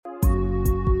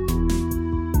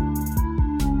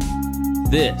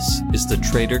This is the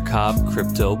Trader Cobb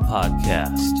Crypto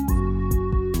Podcast.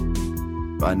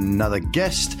 Another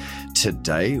guest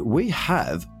today, we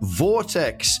have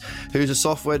Vortex, who's a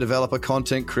software developer,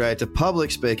 content creator,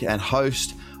 public speaker, and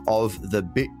host of the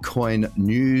Bitcoin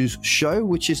News Show,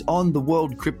 which is on the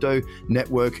World Crypto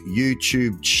Network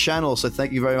YouTube channel. So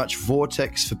thank you very much,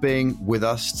 Vortex, for being with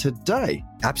us today.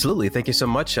 Absolutely. Thank you so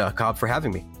much, Cobb, for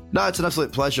having me. No, it's an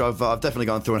absolute pleasure. I've definitely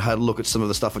gone through and had a look at some of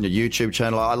the stuff on your YouTube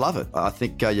channel. I love it. I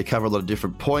think you cover a lot of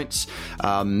different points,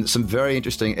 some very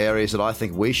interesting areas that I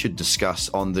think we should discuss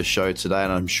on the show today,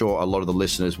 and I'm sure a lot of the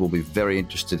listeners will be very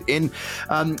interested in.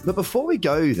 But before we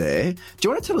go there, do you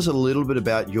want to tell us a little bit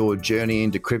about your journey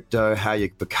into crypto, how you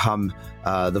become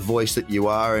the voice that you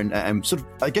are, and sort of,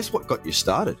 I guess, what got you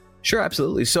started? Sure,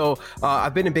 absolutely. So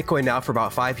I've been in Bitcoin now for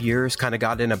about 5 years, kind of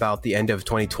got in about the end of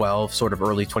 2012, sort of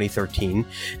early 2013.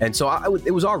 And so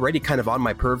it was already kind of on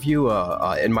my purview,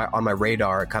 on my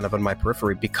radar, kind of on my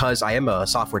periphery, because I am a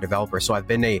software developer. So I've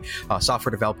been a software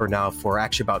developer now for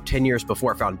actually about 10 years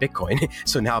before I found Bitcoin.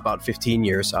 So now about 15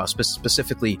 years,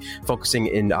 specifically focusing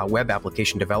in web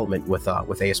application development with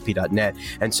ASP.NET.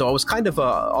 And so I was kind of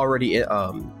already...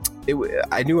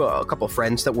 I knew a couple of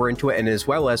friends that were into it, and as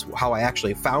well as how I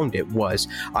actually found it was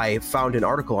I found an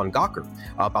article on Gawker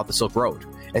about the Silk Road.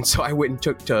 And so I went and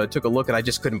took a look, and I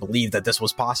just couldn't believe that this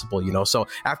was possible, you know. So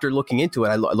after looking into it,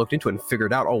 I looked into it and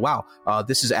figured out, oh, wow,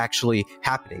 this is actually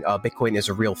happening. Bitcoin is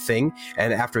a real thing.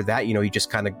 And after that, you know, you just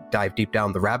kind of dive deep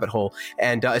down the rabbit hole.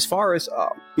 And as far as,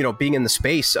 you know, being in the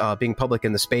space, being public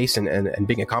in the space and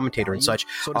being a commentator and such,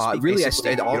 really, I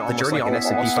stayed all the journey on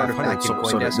S&P 500.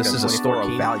 So this is a store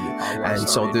of value. And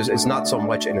so it's not so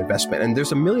much an investment. And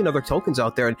there's a million other tokens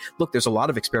out there. And look, there's a lot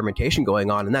of experimentation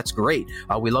going on, and that's great.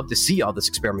 We love to see all this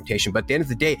experimentation. But at the end of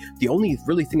the day, the only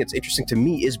really thing that's interesting to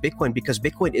me is Bitcoin, because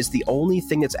Bitcoin is the only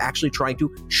thing that's actually trying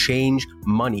to change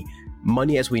money.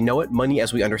 Money as we know it, money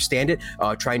as we understand it,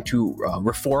 trying to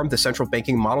reform the central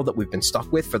banking model that we've been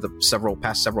stuck with for the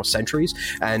past several centuries.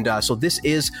 And so this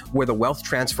is where the wealth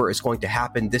transfer is going to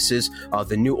happen. This is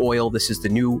the new oil. This is the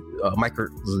new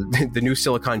the new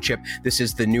silicon chip. This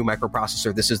is the new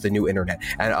microprocessor. This is the new internet.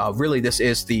 And really, this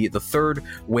is the third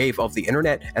wave of the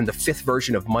internet and the fifth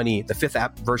version of money, the fifth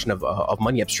version of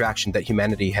money abstraction that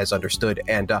humanity has understood.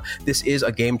 And this is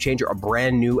a game changer, a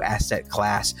brand new asset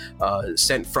class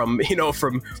sent from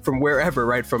wherever,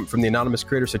 right? From the anonymous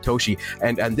creator Satoshi.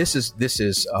 And this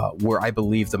is where I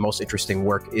believe the most interesting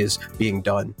work is being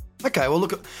done. Okay, well,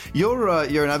 look, you're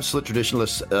an absolute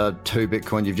traditionalist to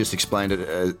Bitcoin. You've just explained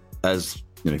it as,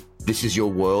 you know, this is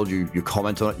your world. You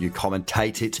comment on it, you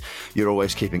commentate it. You're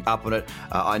always keeping up on it.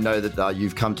 I know that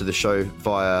you've come to the show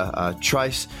via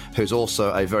Trace, who's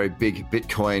also a very big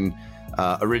Bitcoin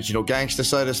original gangster,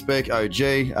 so to speak,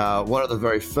 OG, one of the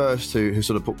very first who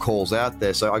sort of put calls out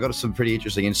there. So I got some pretty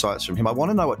interesting insights from him. I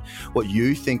want to know what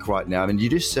you think right now. I mean, you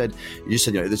just said, you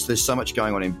know, there's so much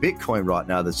going on in Bitcoin right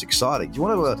now that's exciting. Do you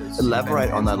want to elaborate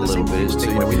on that a little bit? As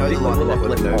to, you know, we know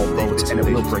the all boats, and it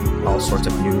will bring all sorts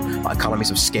of new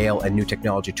economies of scale and new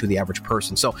technology to the average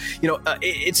person. So, you know,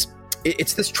 it's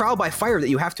this trial by fire that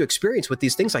you have to experience with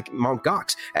these things like Mt.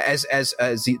 Gox as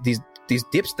these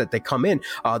dips that they come in.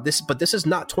 But this is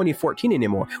not 2014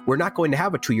 anymore. We're not going to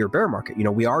have a 2-year bear market. You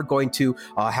know, we are going to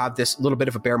have this little bit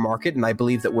of a bear market, and I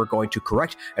believe that we're going to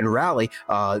correct and rally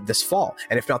this fall.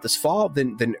 And if not this fall,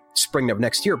 then spring of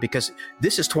next year, because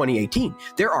this is 2018.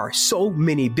 There are so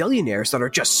many billionaires that are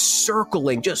just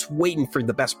circling, just waiting for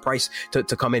the best price to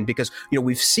come in, because, you know,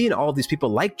 we've seen all these people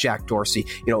like Jack Dorsey,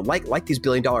 you know, like these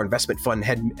billion-dollar investment fund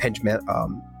hedge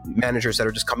managers that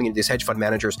are just coming into these hedge fund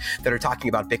managers that are talking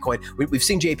about Bitcoin. We've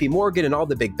seen JP Morgan and all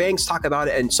the big banks talk about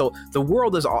it. And so the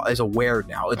world is aware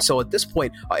now. And so at this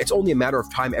point, it's only a matter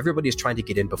of time. Everybody is trying to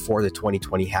get in before the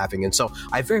 2020 halving. And so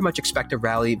I very much expect a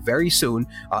rally very soon,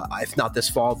 if not this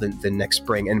fall, then next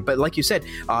spring. But like you said,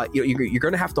 you're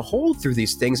going to have to hold through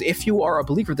these things if you are a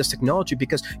believer of this technology,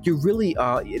 because you really,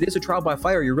 it is a trial by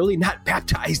fire. You're really not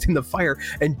baptized in the fire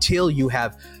until you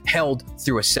have held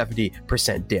through a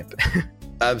 70% dip.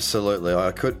 Absolutely,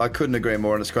 I couldn't agree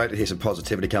more, and it's great to hear some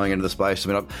positivity coming into the space.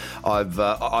 I mean,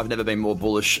 I've never been more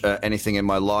bullish anything in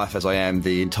my life as I am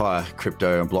the entire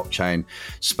crypto and blockchain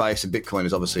space, and Bitcoin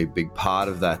is obviously a big part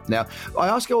of that. Now, I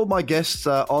ask all my guests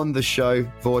on the show,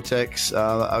 Vortex,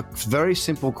 a very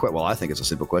simple question. Well, I think it's a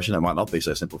simple question. It might not be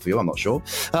so simple for you. I'm not sure,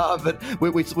 but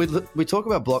we talk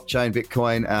about blockchain,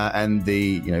 Bitcoin, and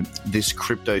this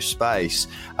crypto space,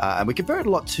 and we compare it a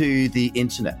lot to the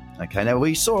internet. Okay, now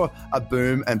we saw a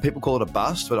boom, and people call it a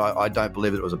bust, but I don't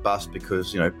believe that it was a bust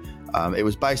because, it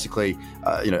was basically,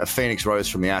 a phoenix rose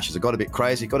from the ashes. It got a bit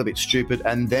crazy, it got a bit stupid,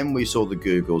 and then we saw the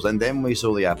Googles, and then we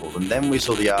saw the Apples, and then we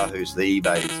saw the Yahoos, the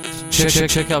eBays.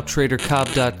 Check out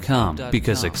TraderCobb.com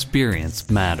because experience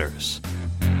matters.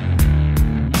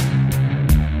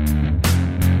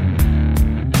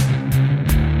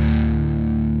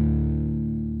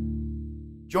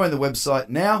 Join the website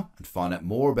now and find out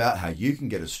more about how you can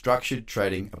get a structured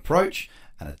trading approach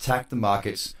and attack the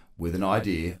markets with an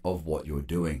idea of what you're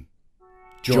doing.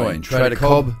 Join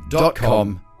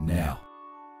TraderCobb.com now.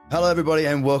 Hello, everybody,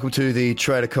 and welcome to the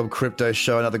Trader Cobb Crypto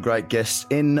Show. Another great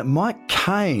guest in Mike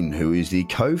Kane, who is the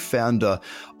co-founder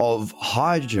of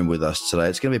Hydrogen, with us today.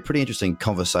 It's going to be a pretty interesting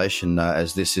conversation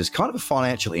as this is kind of a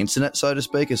financial internet, so to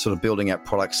speak, is sort of building out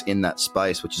products in that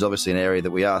space, which is obviously an area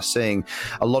that we are seeing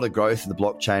a lot of growth in the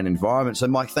blockchain environment. So,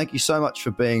 Mike, thank you so much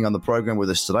for being on the program with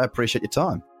us today. I appreciate your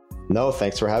time. No,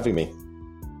 thanks for having me.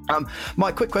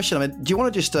 Mike, quick question. Do you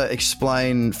want to just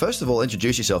explain, first of all,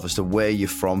 introduce yourself as to where you're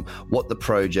from, what the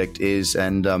project is,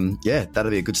 and that'll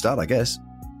be a good start, I guess.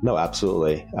 No,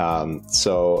 absolutely.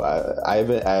 So I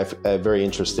have a very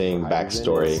interesting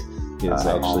backstory. It's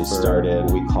actually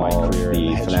started my career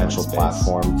the financial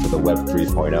platform for the Web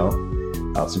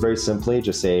 3.0. So very simply,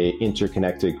 just a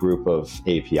interconnected group of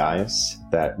APIs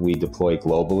that we deploy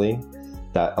globally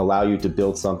that allow you to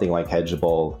build something like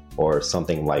Hedgeable or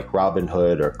something like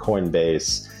Robinhood or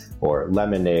Coinbase or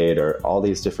Lemonade or all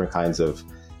these different kinds of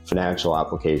financial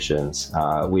applications.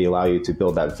 We allow you to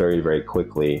build that very, very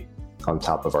quickly on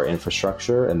top of our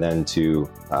infrastructure and then to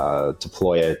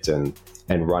deploy it and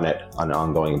run it on an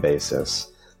ongoing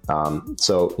basis.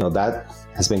 So that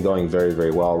has been going very,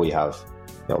 very well. We have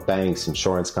banks,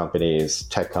 insurance companies,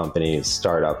 tech companies,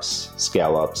 startups,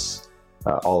 scale-ups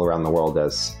all around the world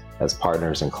as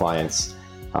partners and clients.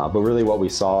 But really what we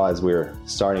saw as we were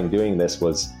starting doing this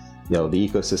was, the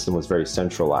ecosystem was very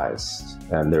centralized,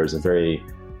 and there's a very,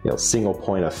 single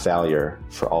point of failure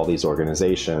for all these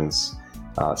organizations,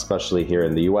 especially here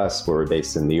in the US where we're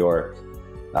based in New York.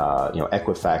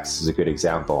 Equifax is a good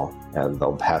example. And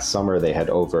the past summer, they had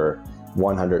over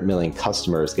 100 million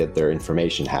customers get their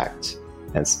information hacked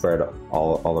and spread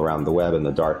all around the web and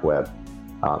the dark web.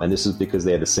 And this is because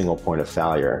they had a single point of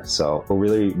failure. So what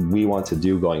really we want to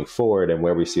do going forward and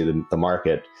where we see the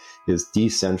market is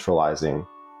decentralizing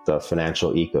the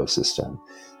financial ecosystem.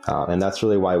 And that's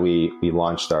really why we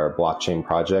launched our blockchain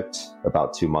project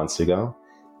about 2 months ago,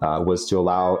 was to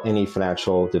allow any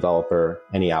financial developer,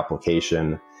 any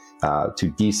application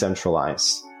to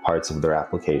decentralize parts of their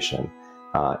application.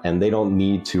 And they don't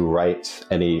need to write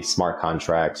any smart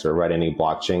contracts or write any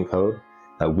blockchain code.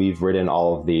 We've written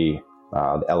all of the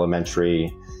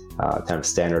elementary kind of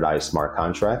standardized smart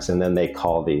contracts, and then they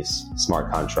call these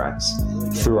smart contracts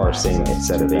through our same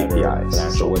set of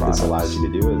APIs. So what this allows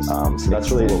you to do is, so that's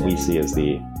really what we see as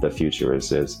the future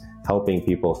is helping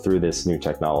people through this new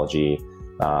technology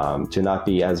to not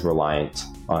be as reliant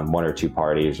on one or two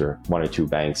parties or one or two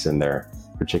banks in their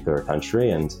particular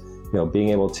country, and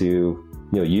being able to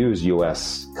use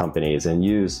US companies and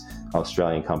use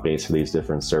Australian companies for these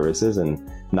different services and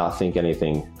not think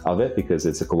anything of it because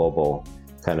it's a global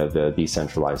kind of a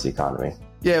decentralized economy.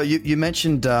 Yeah, you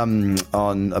mentioned on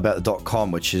about the .com,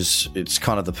 which it's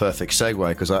kind of the perfect segue,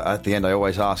 because at the end I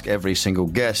always ask every single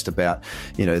guest about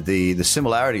the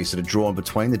similarities that are drawn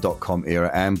between the .com era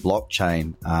and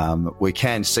blockchain. We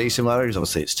can see similarities.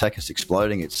 Obviously, it's tech, it's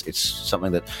exploding. It's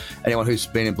something that anyone who's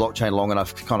been in blockchain long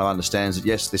enough kind of understands that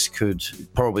yes, this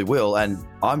probably will, and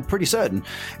I'm pretty certain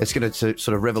it's going to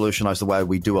sort of revolutionize the way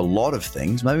we do a lot of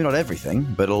things. Maybe not everything,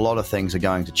 but a lot of things are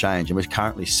going to change, and we're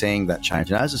currently seeing that change.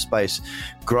 And as the space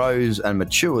grows and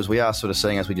matures, we are sort of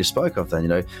seeing, as we just spoke of then,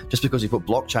 just because you put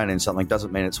blockchain in something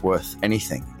doesn't mean it's worth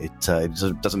anything. It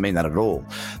doesn't mean that at all.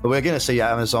 But we're going to see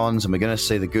Amazons, and we're going to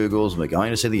see the Googles, and we're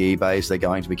going to see the eBays. They're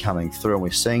going to be coming through, and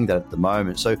we're seeing that at the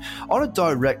moment. So on a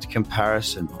direct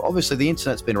comparison, obviously the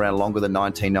internet's been around longer than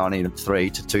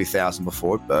 1993 to 2000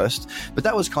 before it burst, but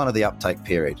that was kind of the uptake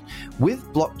period. With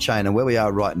blockchain and where we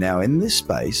are right now in this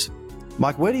space,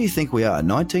 Mike, where do you think we are?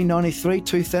 1993,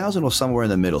 2000, or somewhere in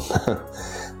the middle?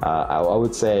 I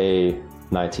would say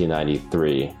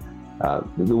 1993.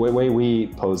 The way we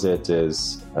pose it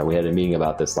is, we had a meeting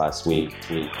about this last week.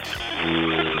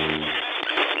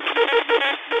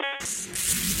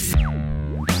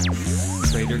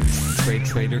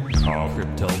 Trader Cobb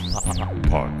Crypto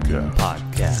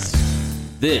Podcast.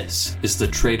 This is the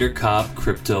Trader Cobb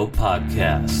Crypto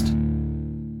Podcast.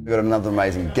 We've got another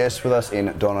amazing guest with us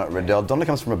in Donna Riddell. Donna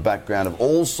comes from a background of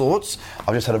all sorts.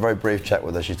 I've just had a very brief chat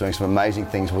with her. She's doing some amazing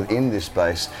things within this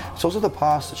space. It's also the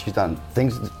past that she's done,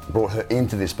 things that brought her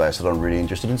into this space that I'm really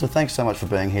interested in. So thanks so much for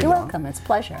being here, You're Donna. welcome. It's a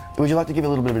pleasure. Would you like to give a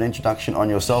little bit of an introduction on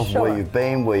yourself, Sure. where you've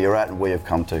been, where you're at, and where you've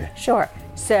come to? Sure.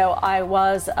 So I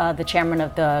was the chairman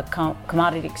of the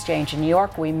Commodity Exchange in New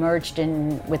York. We merged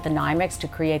in with the NYMEX to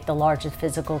create the largest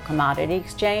physical commodity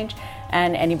exchange.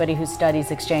 And anybody who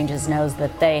studies exchanges knows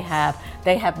that they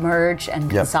have merged and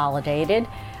consolidated.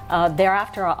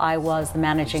 Thereafter, I was the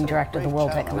managing director of the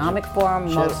World Economic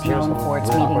Forum, most known for its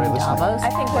meeting in Davos. I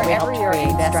think wherever you're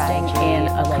investing in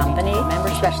a company,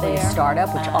 especially a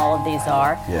startup, which all of these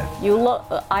are,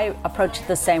 I approach it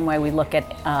the same way we look at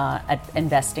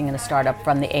investing in a startup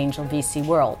from the angel VC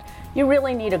world. You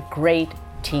really need a great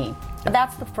team.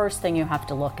 That's the first thing you have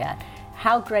to look at.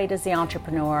 How great is the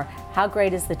entrepreneur? How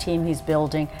great is the team he's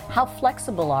building? How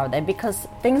flexible are they? Because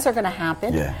things are going to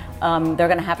happen. They're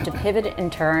going to have to pivot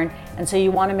and turn. And so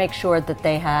you want to make sure that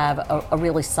they have a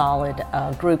really solid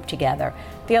group together.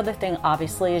 The other thing,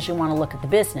 obviously, is you want to look at the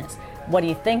business. What do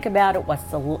you think about it? What's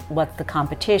the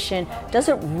competition? Does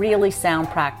it really sound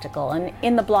practical? And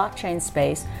in the blockchain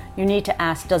space, you need to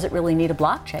ask, does it really need a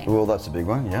blockchain? Well, that's a big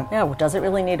one, yeah. Yeah, well, does it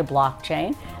really need a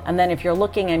blockchain? And then if you're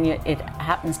looking and it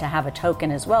happens to have a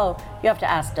token as well, you have to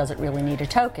ask, does it really need a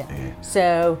token?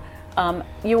 So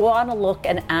you want to look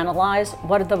and analyze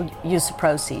what are the use of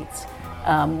proceeds.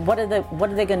 What are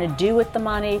they going to do with the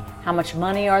money? How much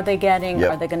money are they getting?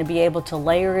 Are they going to be able to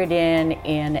layer it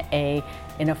in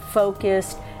a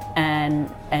focused and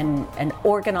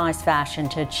organized fashion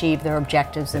to achieve their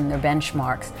objectives and their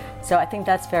benchmarks? So I think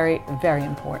that's very, very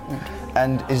important.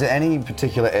 And is there any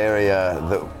particular area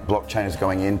that blockchain is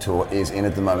going into or is in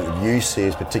at the moment that you see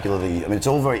as particularly, I mean, it's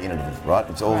all very innovative, right?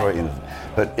 It's all very innovative.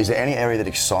 But is there any area that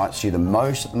excites you the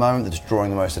most at the moment, that's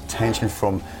drawing the most attention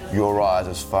from your eyes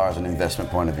as far as an investment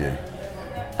point of view?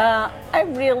 I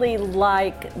really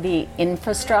like the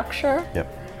infrastructure.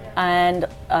 And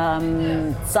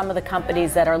some of the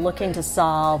companies that are looking to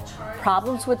solve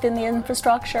problems within the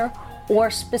infrastructure or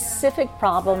specific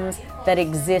problems that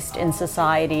exist in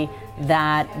society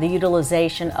that the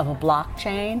utilization of a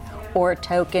blockchain or a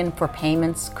token for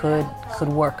payments could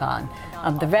work on.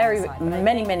 They're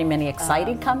many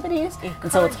exciting companies,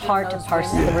 and so it's hard to parse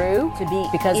through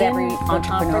because every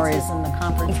entrepreneur is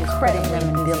incredibly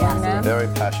enthusiastic. Very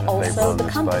passionate people Also, in the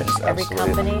this companies, space. every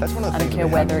company, I don't care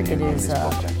whether it is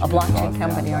a blockchain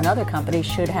company or another company,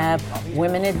 should have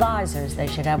women advisors. They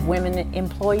should have women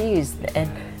employees,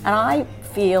 and I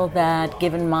feel that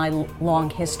given my long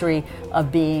history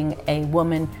of being a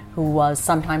woman who was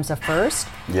sometimes a first,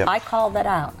 I call that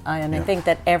out. And I think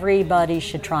that everybody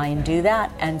should try and do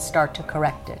that and start to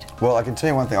correct it. Well, I can tell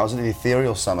you one thing. I was at the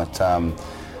Ethereal Summit.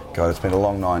 God, it's been a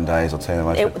long 9 days, I'll tell you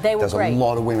that much. They were There's great. a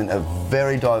lot of women,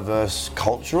 very diverse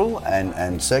cultural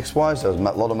and sex-wise. There was a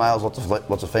lot of males, lots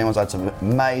of females. I had some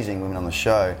amazing women on the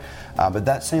show. But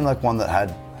that seemed like one that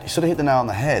had sort of hit the nail on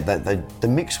the head. The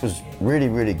mix was really,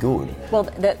 really good. Well,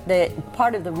 the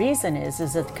part of the reason is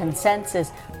that the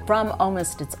consensus from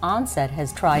almost its onset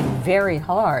has tried very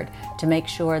hard to make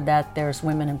sure that there's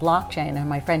women in blockchain. And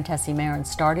my friend Tessie Marin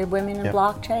started Women in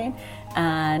Blockchain.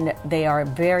 And they are a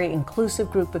very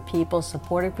inclusive group of people,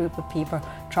 supportive group of people,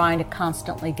 trying to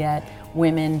constantly get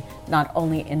women not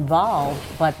only involved,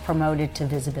 but promoted to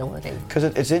visibility. Because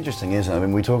it's interesting, isn't it? I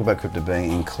mean, we talk about crypto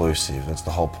being inclusive. That's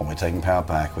the whole point. We're taking power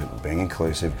back. We're being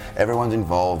inclusive. Everyone's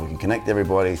involved. We can connect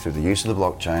everybody through the use of the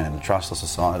blockchain and the trustless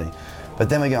society. But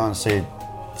then we go and see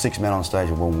 6 men on stage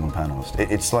with one woman panelist.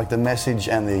 It's like the message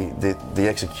and the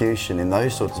execution in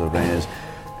those sorts of arenas.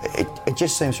 It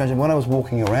just seems strange. When I was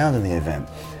walking around in the event,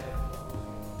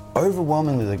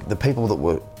 overwhelmingly the people that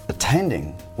were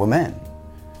attending were men.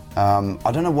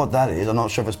 I don't know what that is. I'm not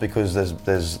sure if it's because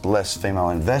there's less female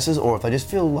investors or if they just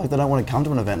feel like they don't want to come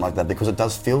to an event like that because it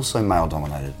does feel so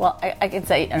male-dominated. Well, I can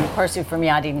say, and personally for me,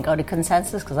 I didn't go to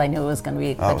Consensus because I knew it was going to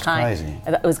be crazy.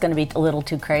 It was going to be a little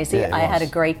too crazy. Yeah, I had a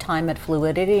great time at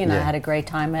Fluidity, and I had a great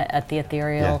time at the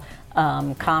Ethereal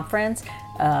conference.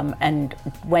 And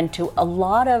went to a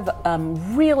lot of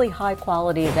really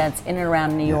high-quality events in and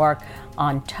around New York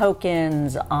on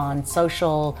tokens, on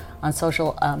social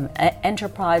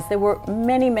enterprise. There were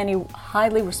many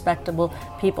highly respectable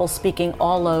people speaking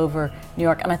all over New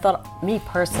York, and I thought, me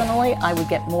personally, I would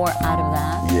get more out of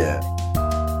that. Yeah.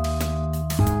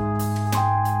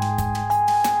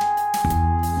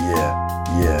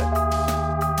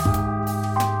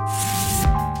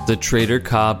 The Trader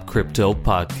Cobb Crypto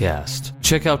Podcast.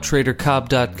 Check out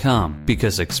TraderCobb.com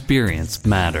because experience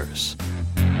matters.